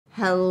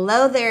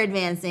Hello there,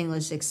 Advanced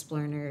English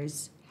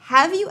Explearners.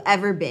 Have you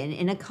ever been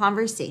in a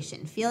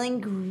conversation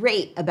feeling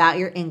great about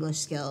your English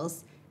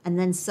skills, and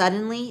then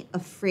suddenly a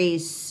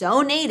phrase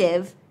so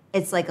native,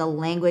 it's like a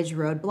language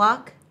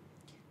roadblock?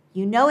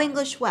 You know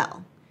English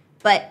well,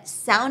 but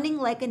sounding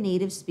like a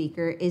native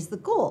speaker is the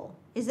goal,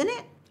 isn't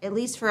it? At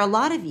least for a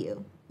lot of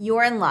you.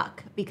 You're in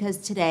luck because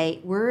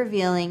today we're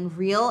revealing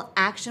real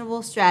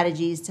actionable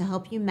strategies to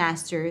help you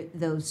master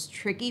those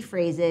tricky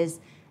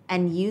phrases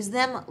and use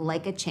them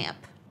like a champ.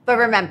 But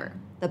remember,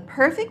 the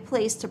perfect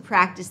place to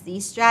practice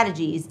these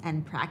strategies,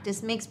 and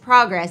practice makes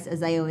progress,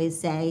 as I always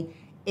say,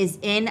 is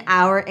in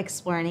our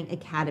Explearning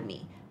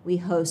Academy. We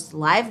host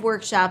live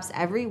workshops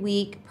every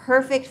week,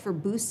 perfect for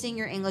boosting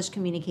your English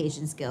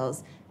communication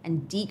skills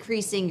and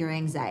decreasing your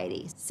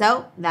anxiety.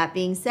 So, that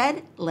being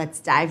said, let's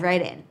dive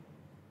right in.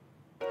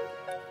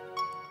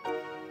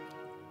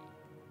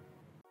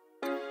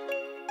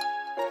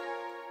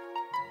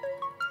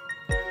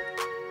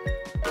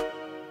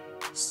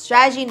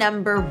 Strategy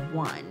number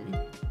 1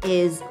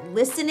 is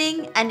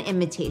listening and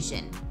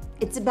imitation.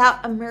 It's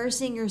about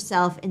immersing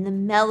yourself in the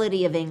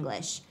melody of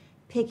English,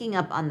 picking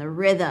up on the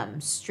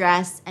rhythm,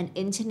 stress, and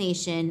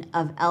intonation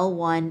of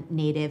L1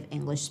 native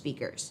English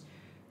speakers.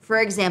 For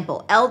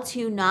example,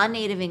 L2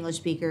 non-native English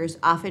speakers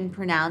often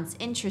pronounce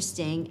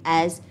interesting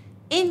as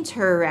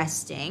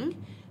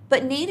interesting,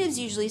 but natives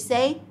usually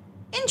say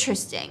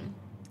interesting,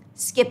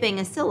 skipping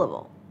a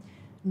syllable.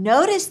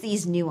 Notice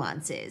these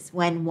nuances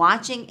when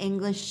watching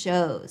English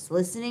shows,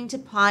 listening to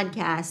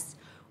podcasts,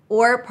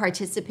 or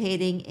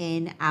participating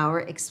in our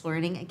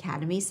Explearning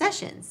Academy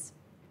sessions.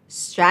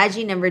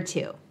 Strategy number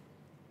 2.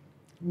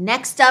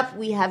 Next up,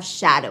 we have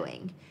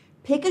shadowing.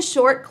 Pick a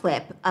short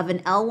clip of an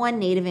L1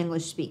 native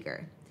English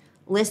speaker.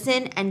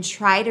 Listen and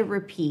try to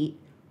repeat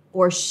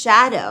or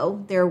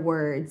shadow their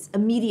words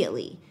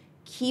immediately,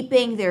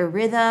 keeping their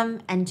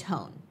rhythm and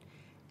tone.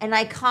 An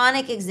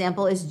iconic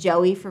example is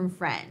Joey from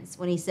Friends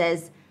when he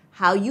says,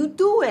 "How you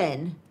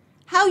doing?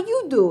 How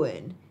you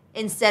doing?"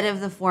 instead of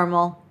the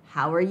formal,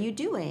 "How are you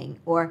doing?"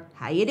 or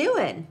 "How you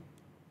doing?"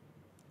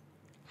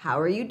 How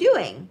are you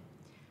doing?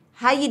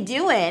 How you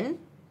doing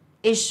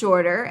is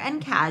shorter and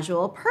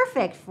casual,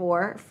 perfect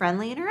for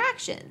friendly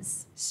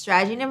interactions.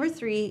 Strategy number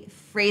 3,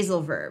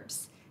 phrasal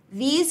verbs.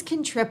 These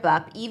can trip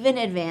up even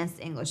advanced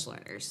English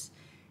learners.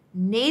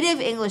 Native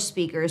English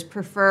speakers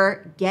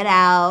prefer get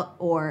out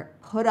or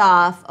put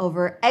off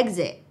over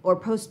exit or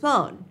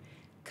postpone.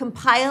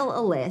 Compile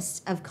a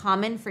list of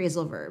common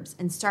phrasal verbs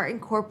and start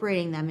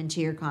incorporating them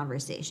into your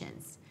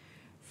conversations.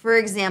 For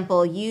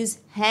example, use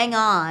hang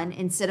on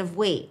instead of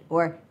wait,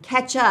 or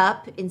catch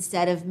up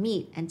instead of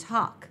meet and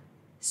talk.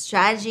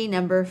 Strategy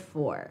number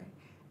 4.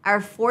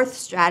 Our 4th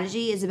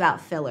strategy is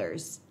about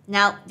fillers.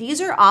 Now, these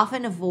are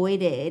often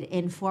avoided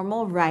in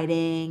formal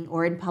writing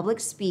or in public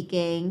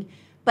speaking,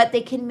 but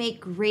they can make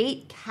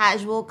great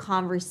casual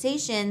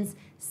conversations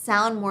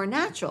sound more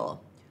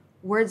natural.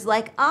 Words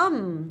like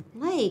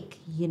like,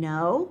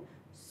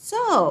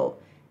 so,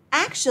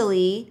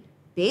 actually,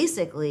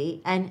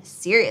 basically, and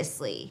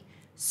seriously.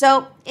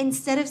 So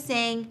instead of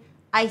saying,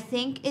 "I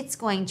think it's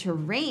going to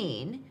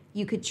rain,"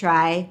 you could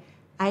try,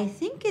 "I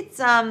think it's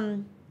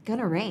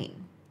gonna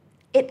rain."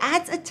 It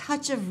adds a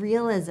touch of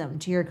realism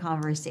to your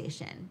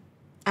conversation.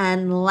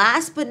 And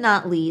last but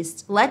not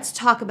least, let's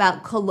talk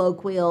about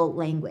colloquial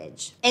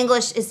language.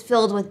 English is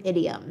filled with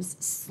idioms,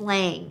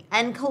 slang,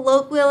 and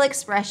colloquial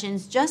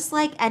expressions just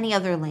like any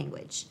other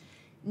language.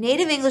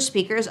 Native English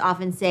speakers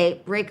often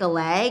say break a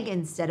leg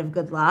instead of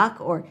good luck,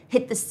 or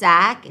hit the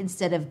sack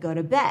instead of go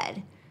to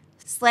bed.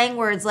 Slang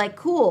words like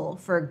cool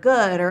for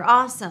good or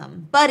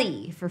awesome,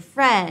 buddy for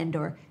friend,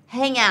 or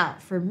hang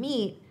out for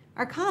meet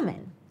are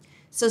common.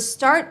 So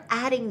start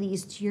adding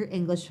these to your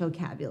English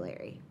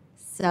vocabulary.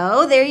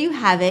 So there you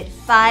have it,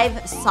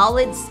 5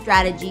 solid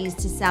strategies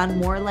to sound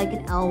more like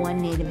an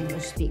L1 native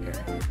English speaker.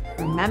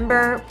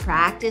 Remember,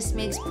 practice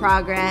makes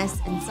progress,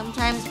 and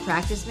sometimes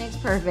practice makes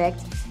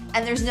perfect,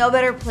 and there's no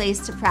better place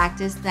to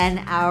practice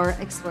than our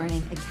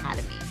Explearning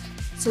Academy.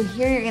 So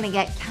here you're gonna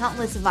get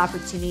countless of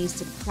opportunities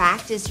to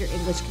practice your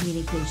English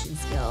communication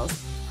skills,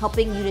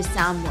 helping you to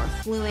sound more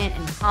fluent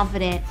and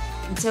confident.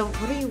 And so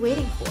what are you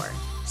waiting for?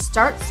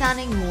 Start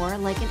sounding more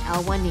like an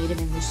L1 native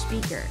English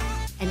speaker.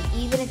 And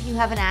even if you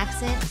have an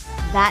accent,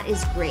 that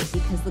is great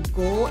because the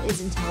goal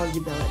is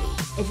intelligibility.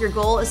 If your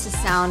goal is to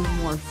sound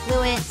more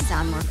fluent,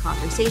 sound more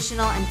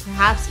conversational, and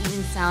perhaps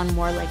even sound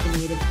more like a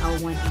native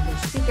L1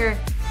 English speaker,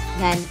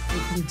 then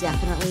you can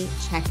definitely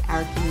check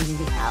our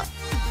community out.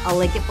 I'll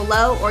link it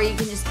below, or you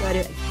can just go to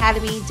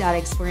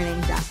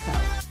academy.explearning.co.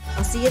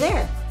 I'll see you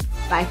there.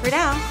 Bye for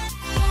now.